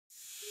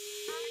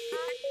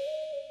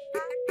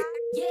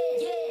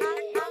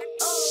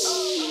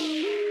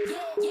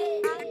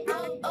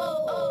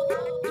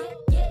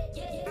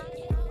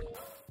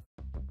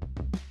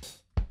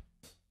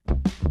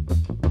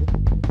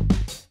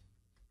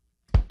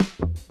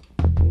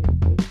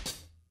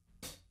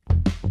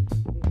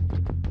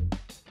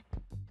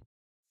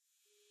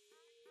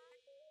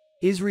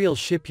Israel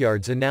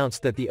Shipyards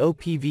announced that the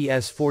OPV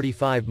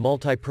S-45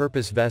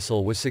 multipurpose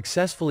vessel was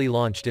successfully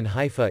launched in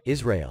Haifa,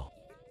 Israel.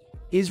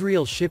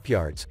 Israel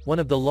Shipyards, one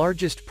of the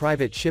largest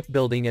private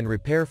shipbuilding and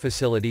repair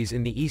facilities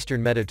in the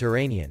eastern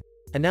Mediterranean,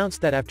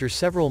 announced that after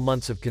several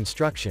months of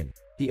construction,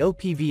 the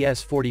OPV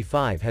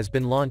S-45 has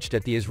been launched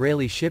at the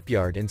Israeli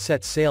shipyard and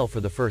set sail for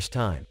the first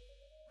time.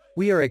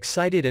 We are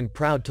excited and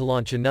proud to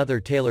launch another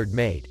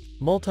tailor-made,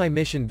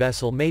 multi-mission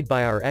vessel made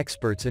by our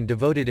experts and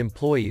devoted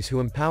employees who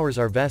empowers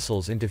our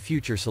vessels into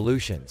future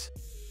solutions.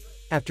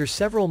 After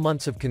several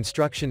months of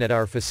construction at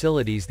our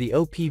facilities, the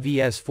OPV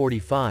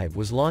S-45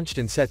 was launched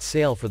and set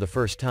sail for the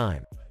first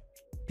time.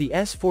 The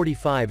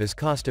S-45 is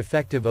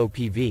cost-effective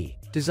OPV,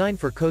 designed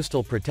for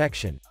coastal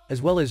protection,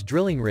 as well as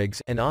drilling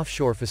rigs and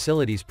offshore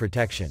facilities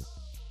protection.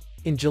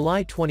 In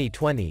July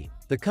 2020,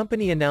 the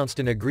company announced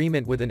an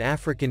agreement with an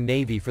African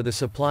navy for the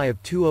supply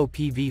of 2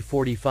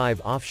 OPV-45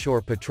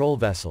 offshore patrol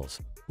vessels,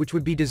 which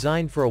would be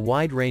designed for a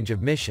wide range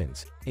of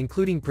missions,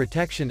 including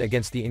protection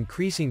against the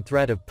increasing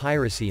threat of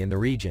piracy in the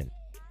region.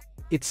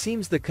 It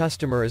seems the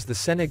customer is the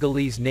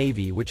Senegalese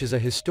Navy, which is a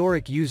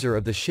historic user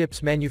of the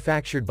ships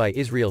manufactured by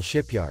Israel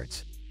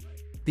Shipyards.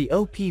 The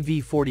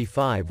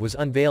OPV-45 was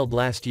unveiled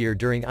last year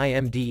during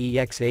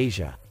IMDEX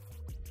Asia.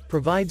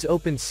 Provides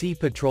open sea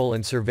patrol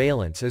and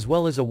surveillance as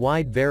well as a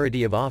wide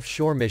variety of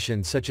offshore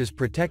missions such as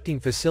protecting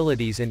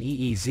facilities and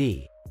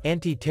EEZ,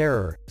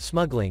 anti-terror,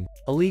 smuggling,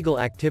 illegal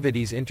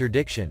activities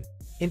interdiction,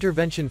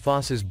 intervention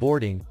forces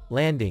boarding,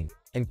 landing,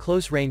 and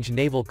close-range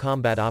naval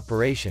combat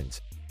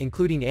operations,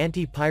 including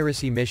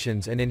anti-piracy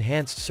missions and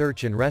enhanced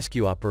search and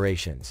rescue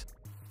operations.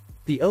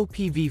 The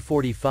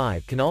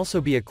OPV-45 can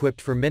also be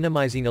equipped for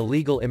minimizing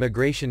illegal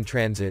immigration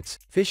transits,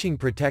 fishing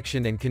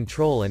protection and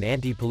control and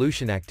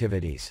anti-pollution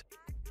activities.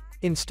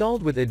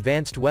 Installed with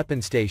advanced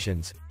weapon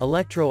stations,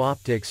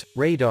 electro-optics,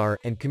 radar,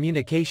 and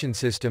communication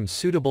systems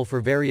suitable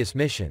for various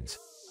missions,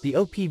 the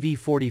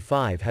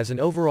OPV-45 has an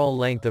overall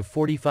length of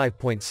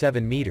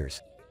 45.7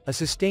 meters, a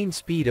sustained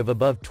speed of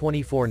above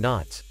 24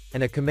 knots,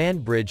 and a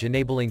command bridge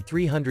enabling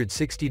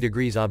 360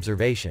 degrees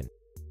observation.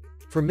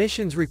 For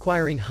missions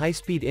requiring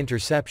high-speed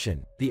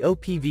interception, the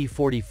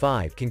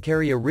OPV-45 can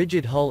carry a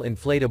rigid hull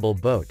inflatable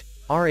boat,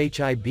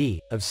 RHIB,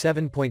 of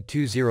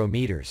 7.20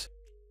 meters.